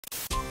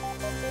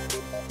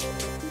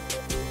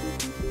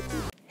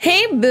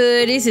Hey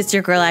buddies, it's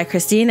your girl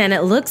AyChristene, and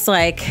it looks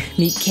like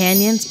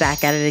MeatCanyon's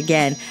back at it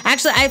again.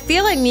 Actually, I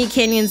feel like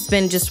MeatCanyon's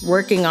been just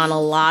working on a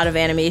lot of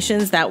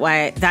animations.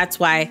 That's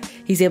why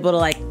he's able to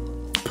like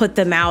put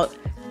them out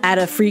at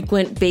a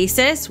frequent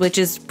basis, which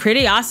is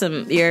pretty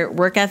awesome. Your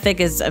work ethic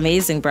is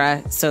amazing,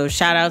 bruh. So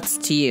shout outs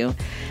to you.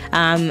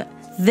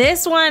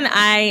 This one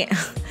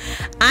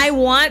I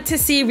want to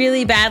see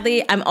really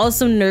badly. I'm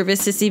also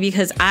nervous to see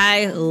because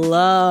I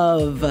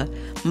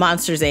love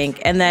Monsters Inc.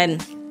 And then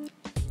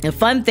a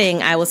fun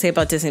thing I will say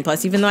about Disney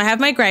Plus, even though I have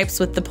my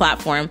gripes with the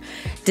platform,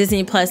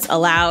 Disney Plus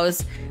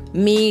allows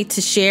me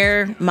to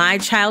share my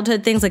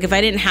childhood things. Like if I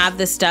didn't have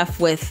this stuff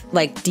with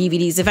like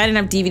DVDs, if I didn't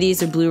have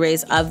DVDs or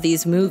Blu-rays of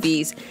these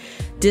movies,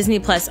 Disney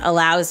Plus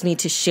allows me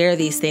to share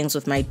these things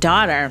with my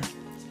daughter.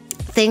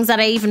 Things that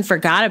I even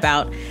forgot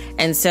about.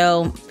 And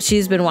so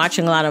she's been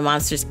watching a lot of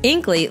Monsters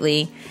Inc.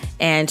 lately,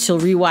 and she'll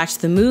rewatch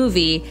the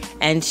movie,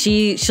 and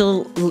she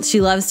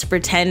loves to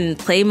pretend and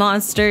play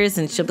monsters,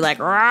 and she'll be like,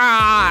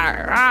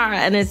 rah, rah,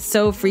 and it's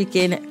so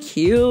freaking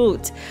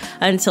cute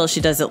until she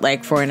does it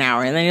like for an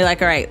hour. And then you're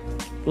like, all right,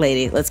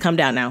 lady, let's calm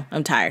down now.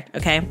 I'm tired,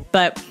 okay?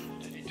 But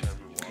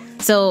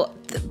so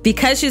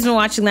because she's been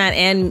watching that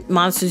and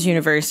Monsters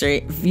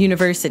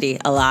University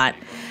a lot,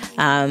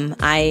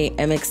 I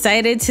am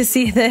excited to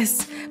see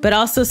this, but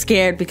also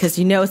scared because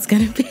you know it's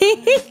going to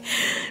be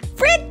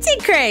pretty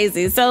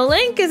crazy. So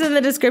link is in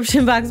the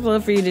description box below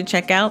for you to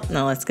check out.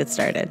 Now let's get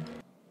started.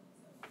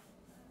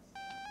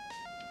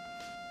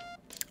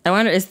 I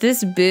wonder, is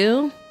this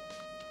Boo?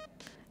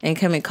 And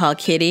can we call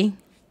Kitty?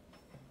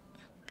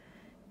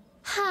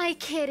 Hi,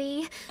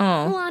 Kitty.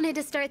 Oh. Wanted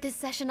to start this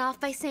session off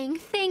by saying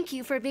thank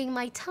you for being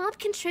my top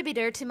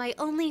contributor to my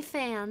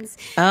OnlyFans.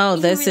 Oh,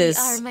 this you really is...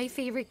 are my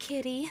favorite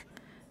kitty.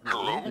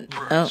 Hello,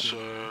 princess.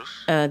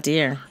 Oh,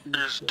 dear.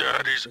 Is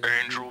Daddy's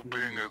angel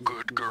being a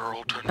good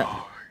girl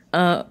tonight?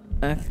 Oh,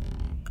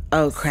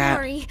 crap.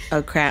 Sorry.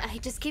 Oh, crap. I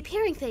just keep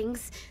hearing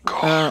things.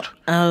 God,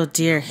 Oh,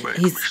 dear. make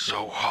me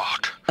so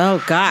hot.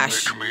 Oh,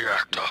 gosh. Make me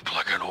act up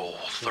like an old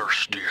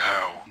thirsty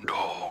hound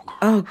dog.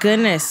 Oh,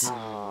 goodness.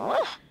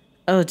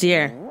 Oh,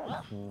 dear.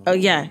 Oh,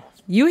 yeah.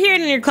 You hear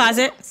it in your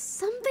closet.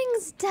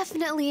 Something's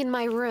definitely in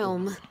my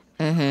room.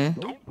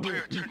 Don't pay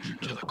attention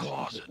to the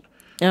closet.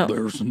 Oh.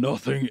 There's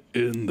nothing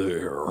in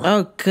there.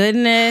 Oh,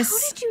 goodness.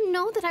 How did you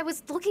know that I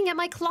was looking at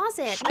my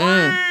closet?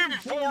 Scream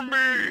for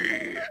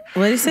me!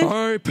 What did he say?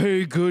 I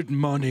pay good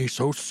money,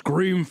 so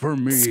scream for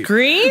me.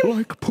 Scream?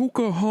 Like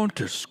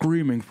Pocahontas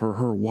screaming for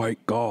her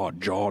white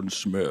god, John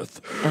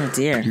Smith. Oh,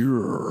 dear.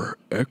 Pure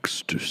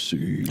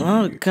ecstasy.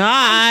 Oh,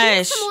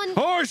 gosh. Someone...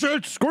 I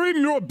said scream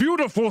your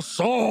beautiful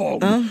song.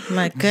 Oh,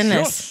 my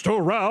goodness. Just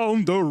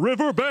around the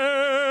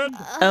riverbed.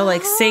 Oh,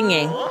 like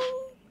singing.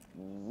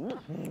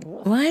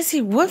 Why is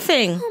he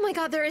woofing? Oh my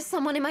god, there is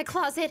someone in my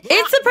closet.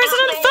 It's the person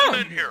on There's the no one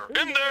phone. in here.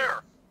 In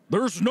there.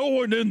 There's no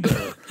one in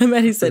there. I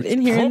bet he said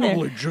in here, in there.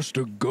 Probably just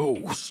a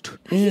ghost.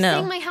 Saying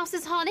No. my house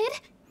is haunted?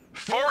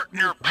 Fart in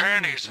your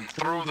panties and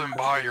throw them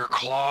by your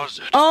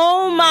closet.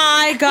 Oh, my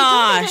I have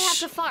gosh.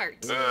 to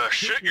fart.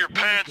 Shit your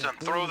pants and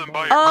throw them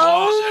by your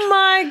Oh, closet.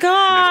 my It'll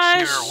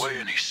gosh. scare away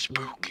any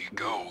spooky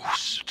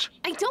ghosts.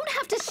 I don't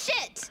have to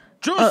shit.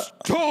 Just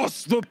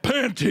toss the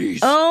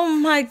panties. Oh,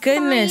 my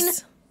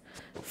goodness.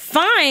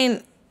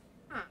 Fine.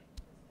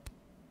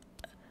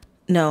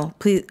 No,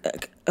 please.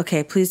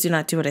 Okay, please do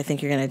not do what I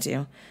think you're going to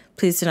do.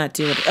 Please do not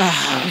do it.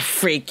 Oh,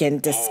 freaking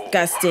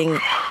disgusting.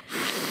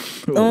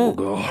 Oh,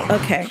 God.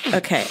 Okay.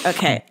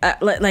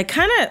 Like,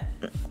 kind of.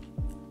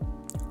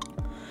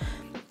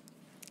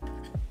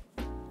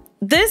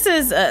 This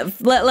is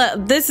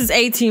this is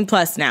 18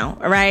 plus now,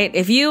 all right?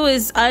 If you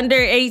is under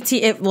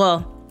 18,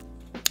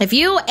 if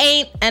you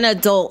ain't an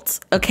adult,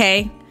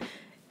 okay?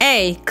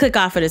 Click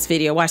off of this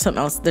video, watch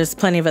something else. There's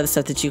plenty of other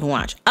stuff that you can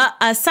watch.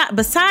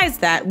 Besides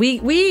that,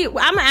 I'm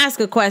gonna ask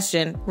a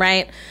question,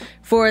 right?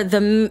 For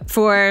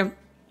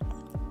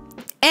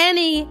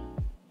any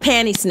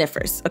panty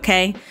sniffers,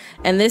 okay?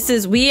 And this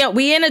is we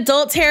in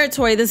adult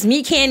territory. This is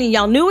MeatCanyon.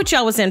 Y'all knew what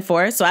y'all was in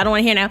for, so I don't want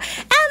to hear now.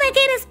 Oh my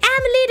goodness,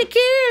 I'm a little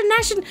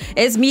girl.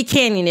 It's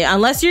MeatCanyon,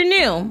 unless you're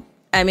new.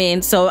 I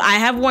mean, so I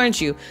have warned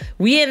you.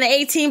 We in the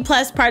 18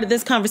 plus part of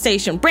this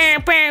conversation.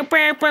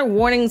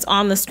 Warnings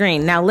on the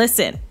screen. Now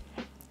listen.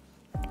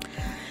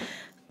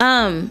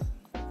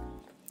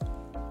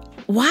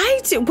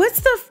 What's the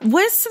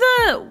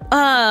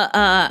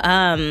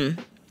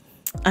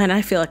and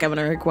I feel like I'm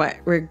gonna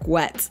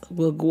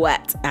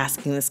regret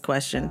asking this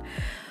question.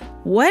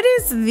 What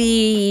is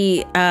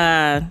the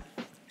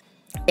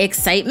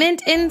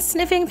excitement in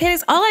sniffing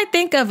panties? All I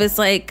think of is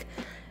like,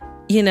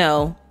 you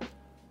know,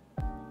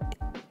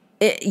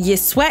 you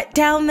sweat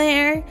down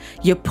there,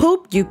 you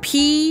poop, you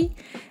pee,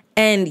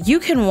 and you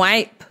can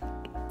wipe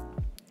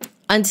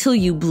until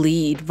you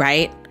bleed,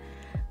 right?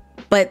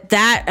 But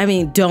that, I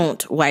mean,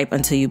 don't wipe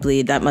until you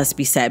bleed. That must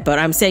be said. But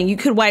I'm saying you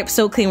could wipe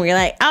so clean where you're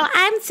like, oh,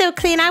 I'm so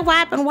clean. I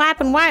wipe and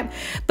wipe and wipe.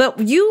 But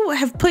you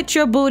have put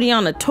your booty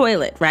on a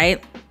toilet,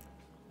 right?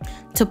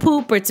 To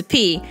poop or to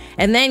pee.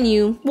 And then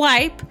you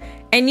wipe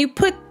and you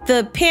put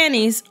the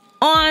panties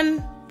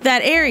on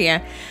that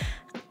area.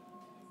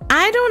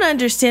 I don't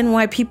understand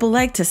why people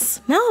like to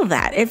smell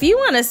that. If you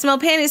want to smell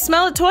panties,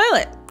 smell a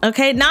toilet.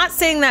 Okay, not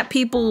saying that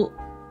people,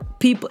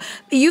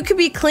 you could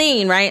be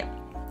clean, right?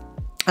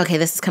 Okay,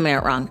 this is coming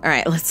out wrong. All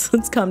right,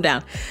 let's calm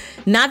down.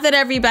 Not that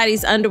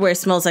everybody's underwear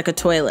smells like a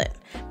toilet,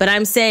 but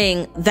I'm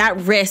saying that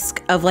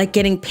risk of like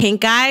getting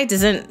pink eye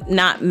doesn't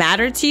not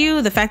matter to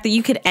you. The fact that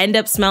you could end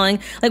up smelling,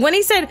 like when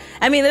he said,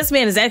 I mean, this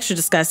man is extra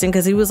disgusting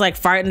because he was like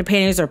farting the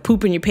panties or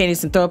pooping your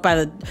panties and throw it by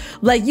the,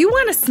 like, you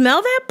want to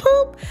smell that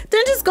poop?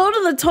 Then just go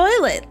to the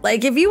toilet.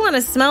 Like if you want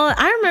to smell it,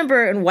 I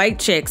remember in White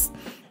Chicks,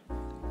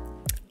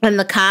 when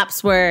the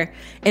cops were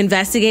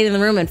investigating the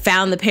room and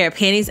found the pair of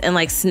panties and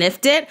like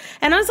sniffed it.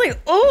 And I was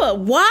like, oh,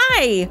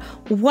 why?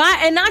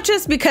 And not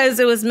just because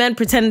it was men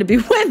pretending to be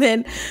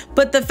women,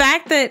 but the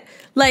fact that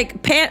like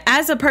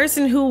as a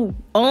person who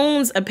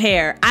owns a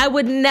pair, I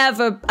would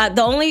never,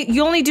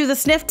 you only do the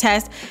sniff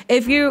test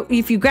if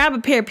you grab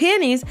a pair of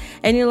panties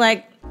and you're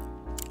like,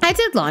 I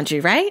did laundry,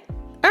 right?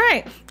 All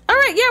right,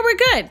 yeah, we're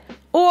good.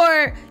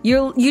 Or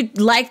you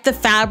like the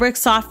fabric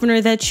softener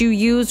that you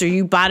use, or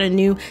you bought a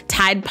new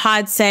Tide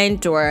Pod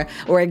scent or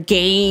a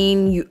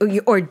Gain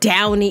or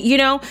Downy, you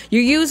know,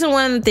 you're using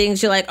one of the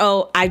things, you're like,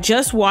 oh, I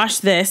just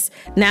washed this,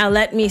 now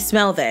let me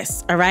smell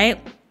this, all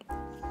right?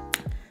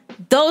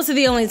 Those are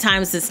the only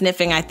times that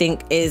sniffing, I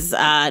think, is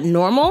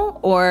normal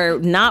or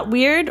not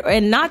weird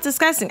and not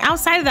disgusting.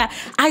 Outside of that,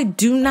 I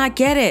do not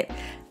get it.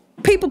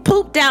 People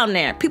poop down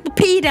there. People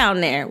pee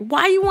down there.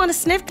 Why you want to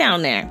sniff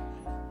down there?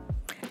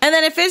 And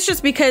then if it's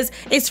just because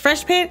it's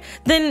fresh pant,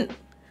 then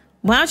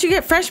why don't you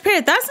get fresh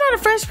pant? That's not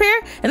a fresh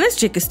pair. And this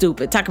chick is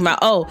stupid, talking about,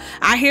 oh,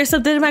 I hear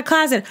something in my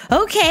closet.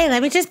 Okay,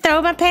 let me just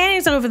throw my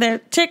panties over there.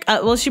 Chick,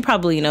 well, she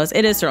probably knows.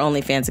 It is her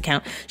OnlyFans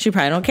account. She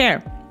probably don't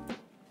care.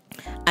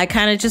 I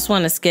kind of just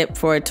want to skip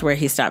forward to where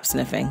he stopped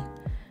sniffing.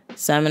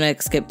 So I'm going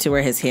to skip to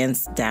where his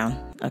hand's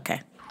down.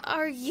 Okay.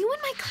 Are you in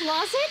my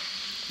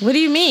closet? What do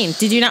you mean?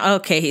 Did you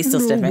not? Okay, he's still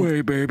sniffing. No way,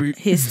 baby.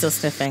 He's still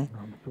sniffing.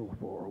 I'm so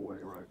far away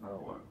right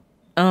now.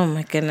 Oh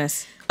my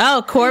goodness.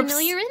 Oh, corpse. I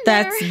know you're in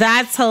there.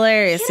 That's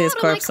hilarious. Get His out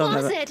of corpse my on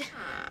the. closet.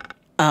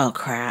 Oh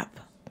crap.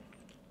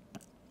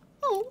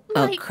 Oh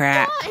my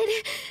crap. God.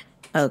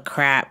 Oh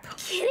crap.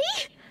 Kitty?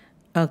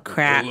 Oh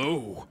crap.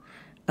 Hello,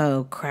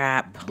 Oh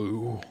crap.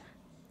 Boo.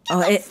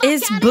 Oh, it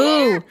is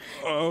Boo.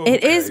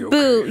 It is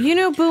Boo. You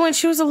know Boo when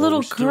she was a little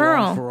Are we still on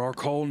girl. for our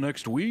call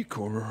next week,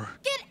 or?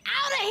 Get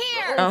out of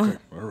here! Oh.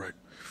 All right.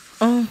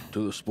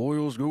 To the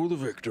spoils go the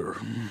victor.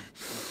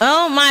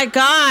 Oh my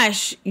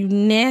gosh. You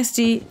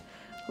nasty.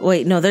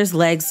 Wait, no, there's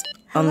legs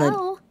on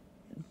Hello?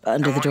 the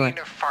under the door. I want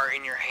you to fart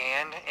in your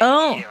hand and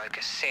Oh. eat it like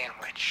a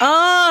sandwich.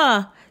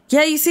 Oh,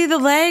 yeah, you see the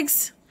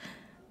legs?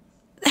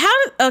 How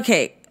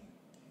did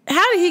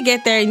he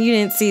get there and you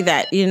didn't see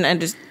that? You didn't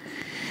understand?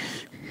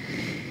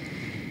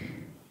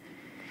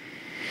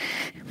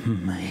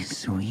 My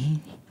sweet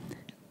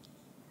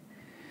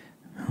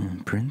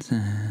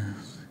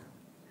princess,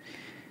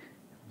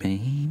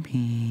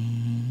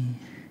 baby.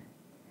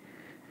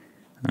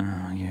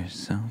 Oh, you're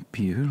so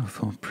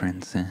beautiful,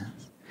 princess.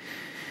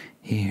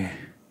 Here,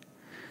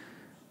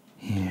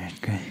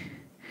 great.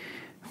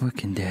 What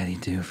can Daddy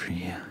do for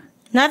you?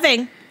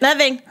 Nothing.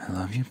 I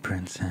love you,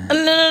 princess. No,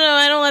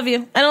 I don't love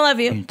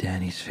you. You're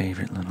Daddy's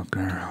favorite little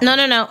girl. No, I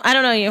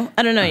don't know you.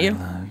 I don't know you.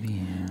 I love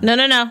you. No.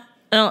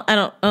 I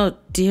don't. Oh,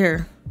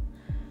 dear.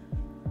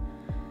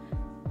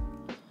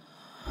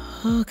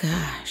 Oh,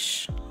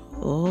 gosh.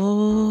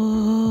 Oh,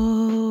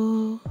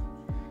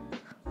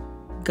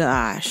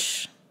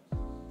 gosh.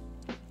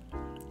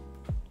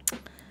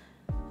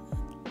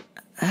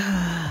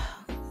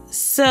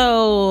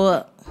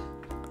 So,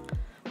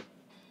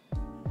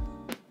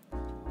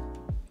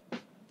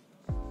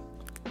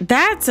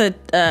 that's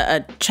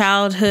a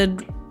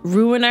childhood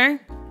ruiner.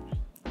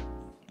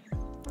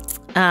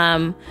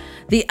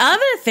 The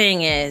other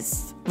thing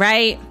is,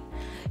 right?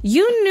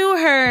 You knew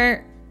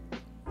her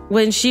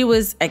when she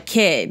was a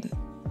kid,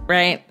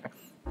 right?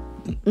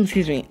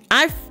 Excuse me.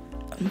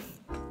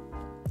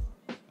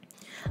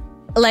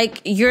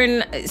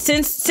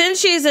 Since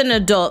she's an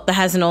adult that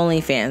has an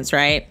OnlyFans,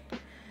 right?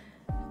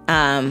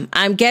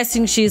 I'm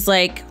guessing she's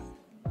like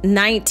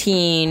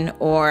 19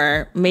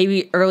 or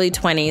maybe early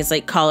 20s,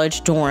 like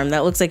college dorm.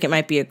 That looks like it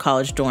might be a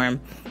college dorm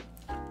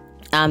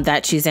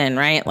that she's in,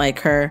 right? Like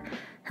her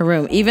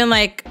room. Even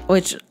like,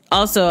 which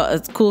also a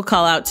cool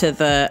call out to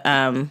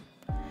the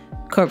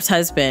corpse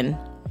husband.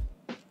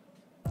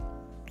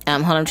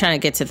 Hold on, I'm trying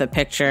to get to the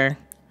picture.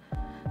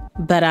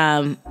 But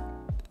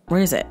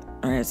where is it?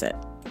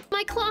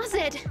 My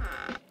closet.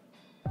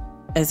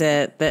 Is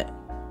it that?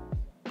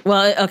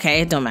 Well,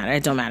 okay, it don't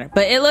matter.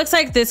 But it looks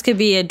like this could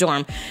be a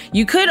dorm.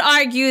 You could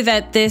argue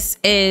that this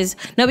is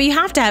no, but you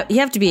have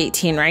to be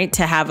 18, right,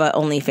 to have a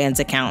OnlyFans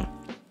account.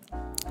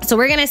 So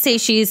we're gonna say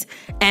she's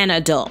an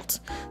adult.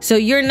 So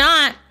you're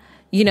not,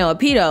 a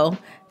pedo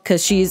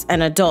because she's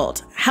an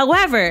adult.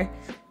 However,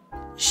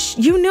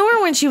 you knew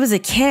her when she was a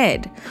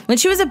kid, when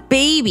she was a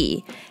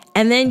baby,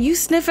 and then you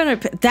sniffing her.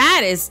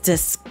 That is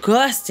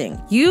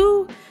disgusting.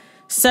 You,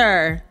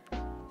 sir,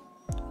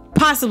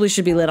 possibly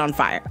should be lit on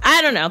fire.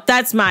 I don't know.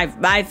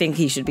 I think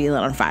he should be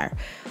lit on fire.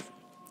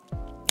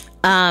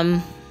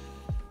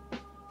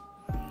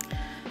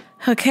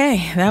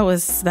 Okay, that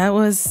was,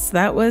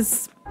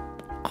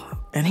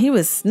 and he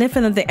was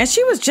sniffing them things, and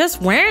she was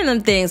just wearing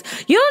them things.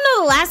 You don't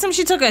know the last time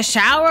she took a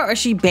shower or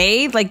she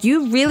bathed. Like,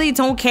 you really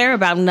don't care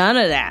about none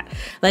of that.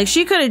 Like,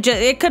 she could have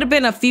it could have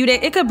been a few days,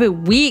 it could have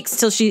been weeks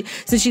since she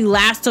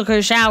last took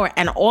her shower,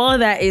 and all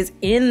of that is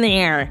in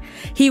there.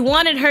 He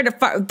wanted her to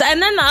fart,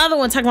 and then the other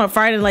one talking about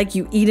farting like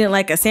you eat it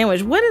like a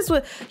sandwich.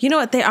 You know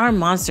what? They are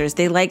monsters.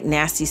 They like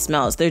nasty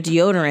smells. Their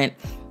deodorant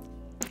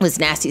was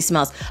nasty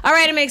smells. All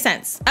right, it makes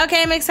sense.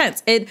 Okay, it makes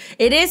sense. It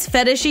is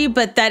fetishy,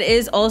 but that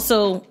is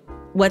also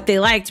what they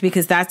liked,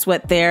 because that's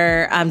what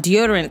their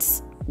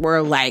deodorants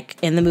were like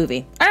in the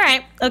movie. All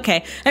right,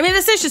 okay. I mean,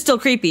 this is just still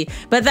creepy,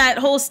 but that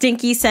whole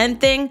stinky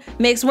scent thing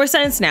makes more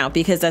sense now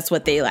because that's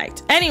what they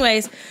liked.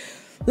 Anyways,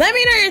 let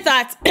me know your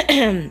thoughts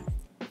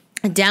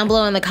down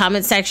below in the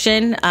comment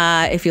section.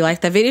 If you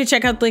liked that video,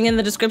 check out the link in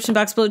the description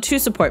box below to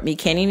support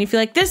MeatCanyon. If you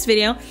like this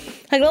video,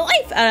 click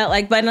the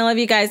like button. I love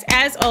you guys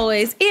as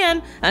always,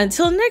 and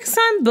until next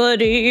time,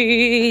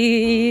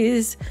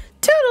 buddies.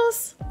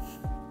 Toodles.